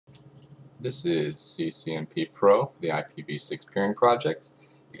This is CCNP Pro for the ipv6 peering project.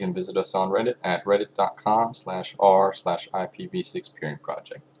 You can visit us on Reddit at reddit.com/r/ipv6 peering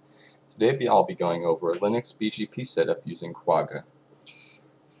project. Today I'll be going over a Linux BGP setup using Quagga.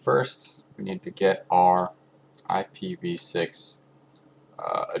 First, we need to get our ipv6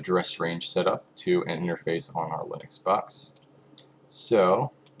 address range set up to an interface on our Linux box.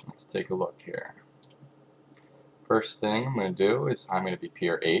 So let's take a look here. First thing I'm going to do is I'm going to be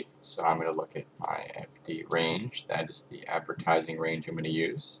peer 8, so I'm going to look at my FD range. That is the advertising range I'm going to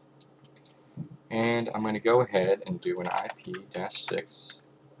use. And I'm going to go ahead and do an IP-6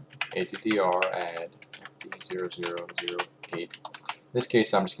 ADDR add FD0008. In this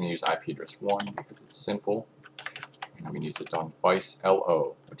case, I'm just going to use IP address 1 because it's simple. And I'm going to use it on device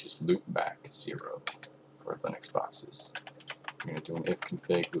LO, which is loopback 0 for Linux boxes. I'm going to do an if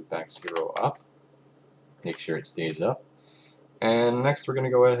config loopback 0 up. Make sure it stays up. And next we're going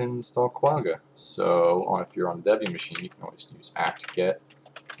to go ahead and install Quagga. So if you're on a Debian machine, you can always use apt-get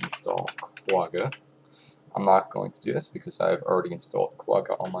install Quagga. I'm not going to do this because I've already installed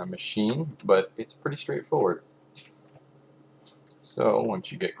Quagga on my machine, but it's pretty straightforward. So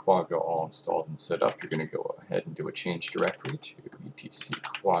once you get Quagga all installed and set up, you're going to go ahead and do a change directory to etc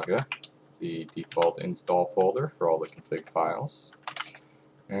Quagga. It's the default install folder for all the config files.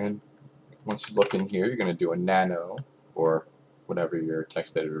 And once you look in here, you're going to do a nano, or whatever your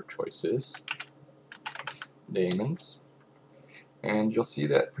text editor choice is, daemons, and you'll see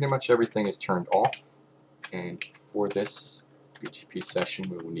that pretty much everything is turned off. And for this BGP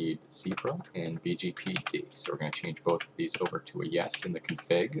session, we will need Zebra and BGPD. So we're going to change both of these over to a yes in the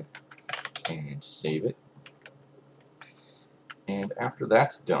config and save it. And after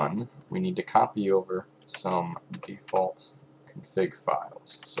that's done, we need to copy over some default config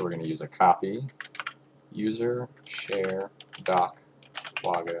files. So we're going to use a copy user share doc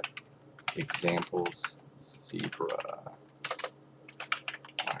Quagga examples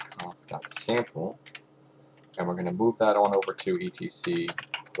zebra.conf.sample, and we're going to move that on over to etc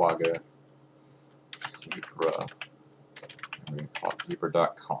Quagga zebra. We're going to call it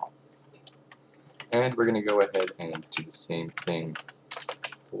zebra.conf. And we're going to go ahead and do the same thing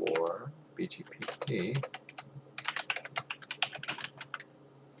for BGPD.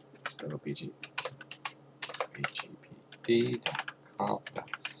 So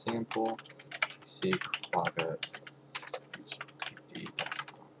bgpd.conf.sample etc Quagga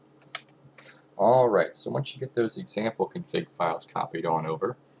bgpd.conf. Alright, so once you get those example config files copied on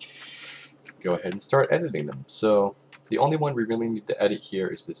over, go ahead and start editing them. So the only one we really need to edit here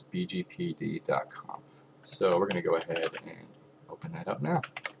is this bgpd.conf. So we're going to go ahead and open that up now.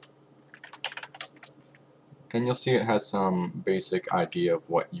 And you'll see it has some basic idea of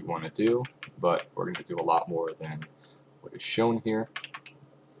what you want to do, but we're going to do a lot more than what is shown here.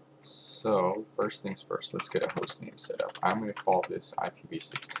 So first things first, let's get a hostname set up. I'm going to call this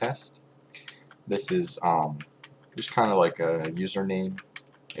ipv6 test. This is just kind of like a username.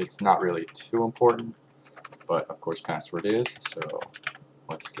 It's not really too important, but of course password is, so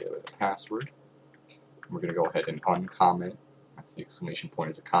let's give it a password. We're going to go ahead and uncomment. That's the exclamation point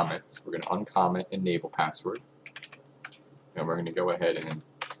is a comment. So we're going to uncomment enable password. And we're going to go ahead and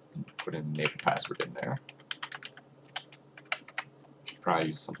put an enable password in there. You should probably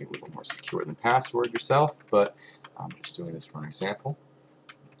use something a little more secure than password yourself, but I'm just doing this for an example.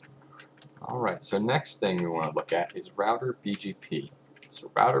 Alright, so next thing we want to look at is router BGP. So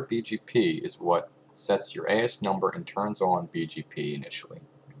router BGP is what sets your AS number and turns on BGP initially.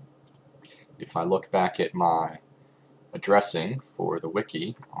 If I look back at my addressing for the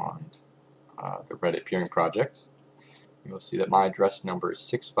wiki on the Reddit peering project, you'll see that my address number is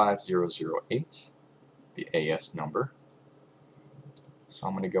 65008, the AS number. So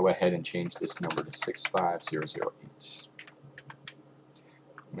I'm going to go ahead and change this number to 65008.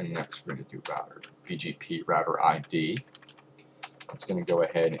 And next we're going to do router BGP router ID. It's going to go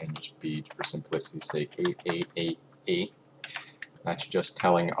ahead and just be, for simplicity's sake, 8888. That's just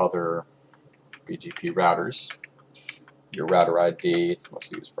telling other BGP routers your router ID. It's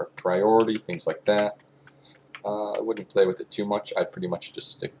mostly used for priority, things like that. I wouldn't play with it too much. I'd pretty much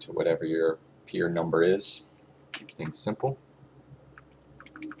just stick to whatever your peer number is. Keep things simple.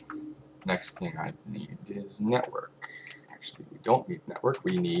 Next thing I need is network. Actually, we don't need network.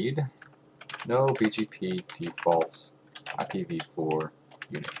 We need no BGP default IPv4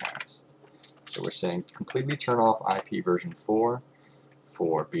 unicast. So we're saying completely turn off IP version 4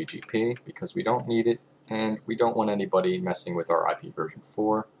 for BGP because we don't need it. And we don't want anybody messing with our IP version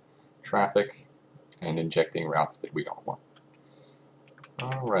 4 traffic and injecting routes that we don't want.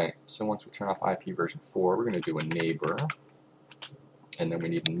 Alright, so once we turn off IP version 4, we're going to do a neighbor and then we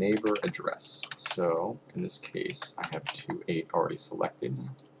need a neighbor address. So in this case, I have 2.8 already selected.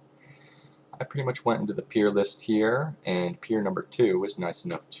 I pretty much went into the peer list here, and peer number 2 was nice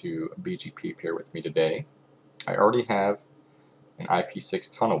enough to BGP peer with me today. I already have an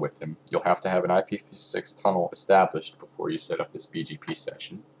IP6 tunnel with him. You'll have to have an IP6 tunnel established before you set up this BGP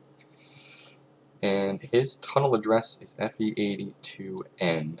session. And his tunnel address is FE82N,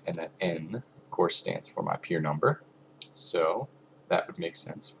 and that N, of course, stands for my peer number. So that would make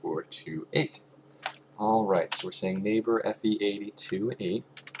sense for 2.8. Alright, so we're saying neighbor FE82.8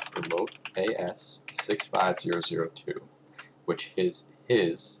 remote AS65002, which is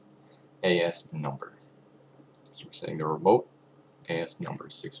his AS number. So we're saying the remote AS number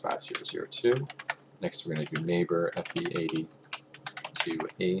is 65002. Next we're going to do neighbor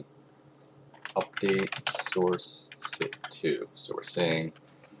FE82.8 update source sit2. So we're saying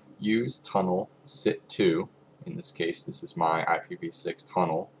use tunnel sit2. In this case, this is my IPv6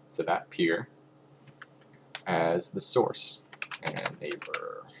 tunnel to that peer as the source. And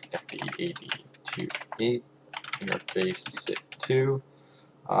neighbor FE82.8 interface sit2.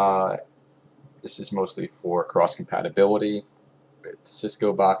 This is mostly for cross compatibility with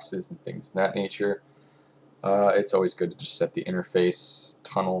Cisco boxes and things of that nature. It's always good to just set the interface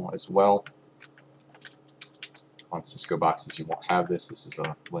tunnel as well. On Cisco boxes you won't have this. This is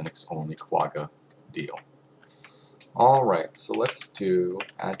a Linux only Quagga deal. Alright, so let's do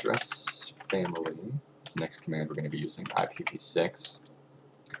address family. It's the next command we're going to be using, IPv6.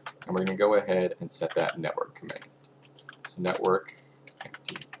 And we're going to go ahead and set that network command. So network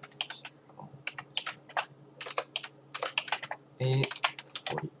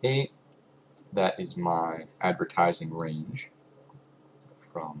FD848. That is my advertising range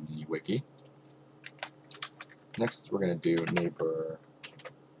from the wiki. Next we're going to do neighbor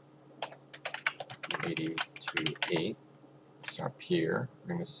 82.8. So up here we're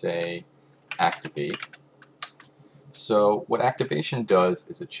going to say activate. So what activation does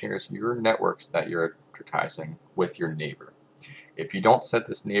is it shares your networks that you're advertising with your neighbor. If you don't set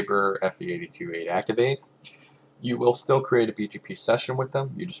this neighbor FE82.8 activate, you will still create a BGP session with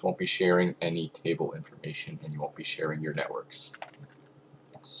them. You just won't be sharing any table information, and you won't be sharing your networks.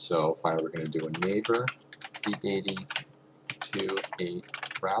 So finally, we're going to do a neighbor FE82.8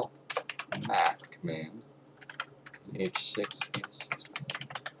 route map command. H6 is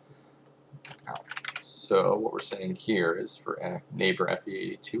out. So what we're saying here is for neighbor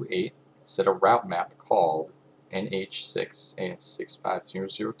FE82.8, set a route map called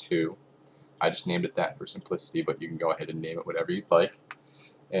NH6AS65002. I just named it that for simplicity, but you can go ahead and name it whatever you'd like.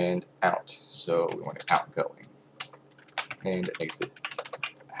 And out. So we want it outgoing. And exit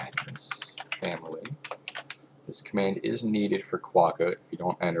address family. This command is needed for Quagga. If you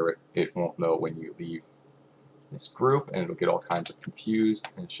don't enter it, it won't know when you leave this group, and it'll get all kinds of confused,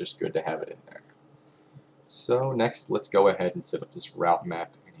 and it's just good to have it in there. So next, let's go ahead and set up this route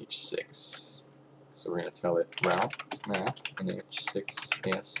map in H6. So we're going to tell it route map in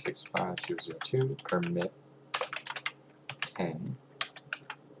H6AS65002 permit 10. Then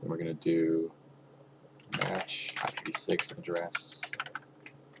we're going to do match IPv6 address,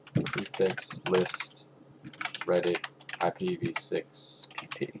 prefix list, Reddit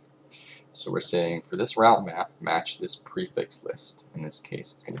ipv6pp. So we're saying for this route map, match this prefix list. In this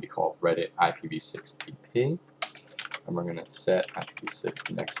case, it's going to be called Reddit ipv6pp. And we're going to set IPv6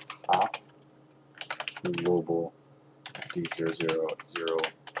 next hop global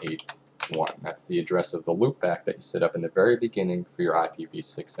FD00081. That's the address of the loopback that you set up in the very beginning for your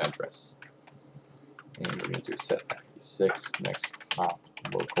IPv6 address. And we're going to do set IPv6 next hop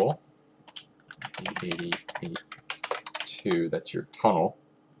local 8082. That's your tunnel.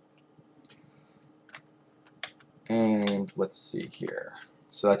 And let's see here.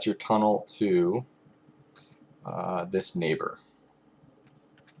 So that's your tunnel to this neighbor,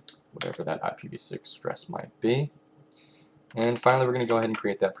 whatever that IPv6 address might be. And finally, we're going to go ahead and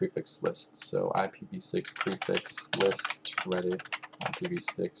create that prefix list. So IPv6 prefix list Reddit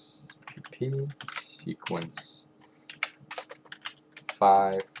IPv6pp sequence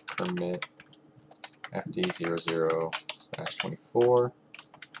 5 permit FD00/24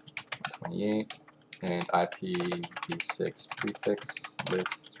 28 and IPv6 prefix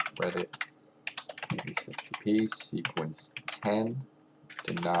list Reddit IPv6pp sequence 10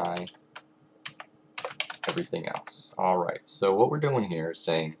 deny everything else. Alright, so what we're doing here is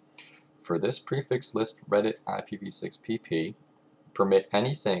saying for this prefix list Reddit IPv6pp, permit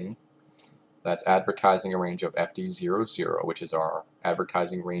anything that's advertising a range of FD00, which is our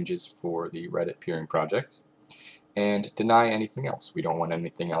advertising ranges for the Reddit peering project, and deny anything else. We don't want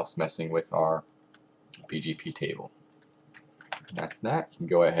anything else messing with our BGP table. That's that. You can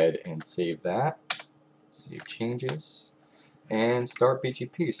go ahead and save that, save changes, and start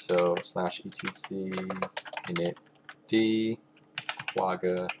BGP. So /etc init d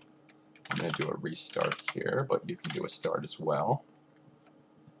Quagga. I'm going to do a restart here, but you can do a start as well.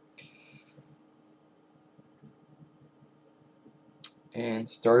 And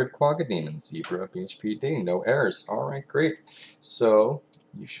started Quagga daemon, zebra PHP no errors. Alright, great. So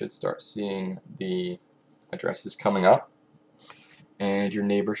you should start seeing the addresses coming up, and your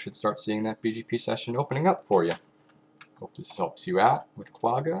neighbor should start seeing that BGP session opening up for you. Hope this helps you out with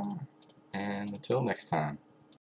Quagga, and until next time.